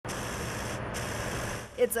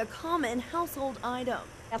It's a common household item.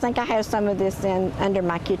 I think I have some of this under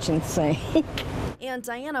my kitchen sink. And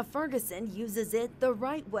Diana Ferguson uses it the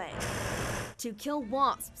right way, to kill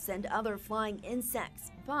wasps and other flying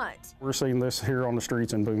insects, but we're seeing this here on the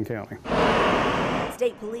streets in Boone County.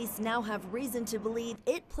 State police now have reason to believe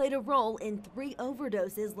it played a role in 3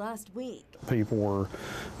 overdoses last week. People were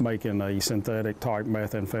making a synthetic type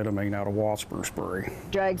methamphetamine out of wasp spray.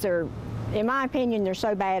 Drugs are, in my opinion, they're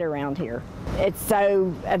so bad around here. It's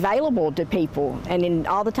so available to people and in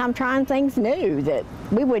all the time trying things new that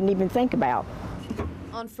we wouldn't even think about.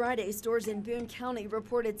 On Friday, stores in Boone County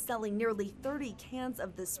reported selling nearly 30 cans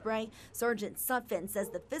of the spray. Sergeant Sutphin says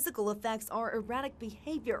the physical effects are erratic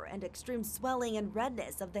behavior and extreme swelling and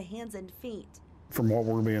redness of the hands and feet. From what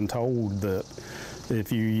we're being told, that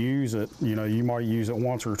if you use it, you might use it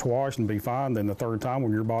once or twice and be fine. Then the third time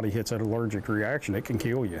when your body hits that allergic reaction, it can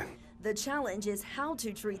kill you. The challenge is how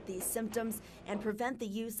to treat these symptoms and prevent the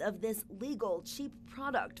use of this legal, cheap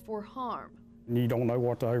product for harm. You don't know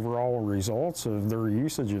what the overall results of their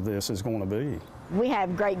usage of this is going to be. We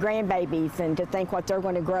have great grandbabies, and to think what they're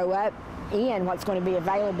going to grow up in, what's going to be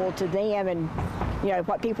available to them, and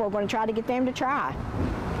what people are going to try to get them to try.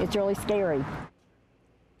 It's really scary.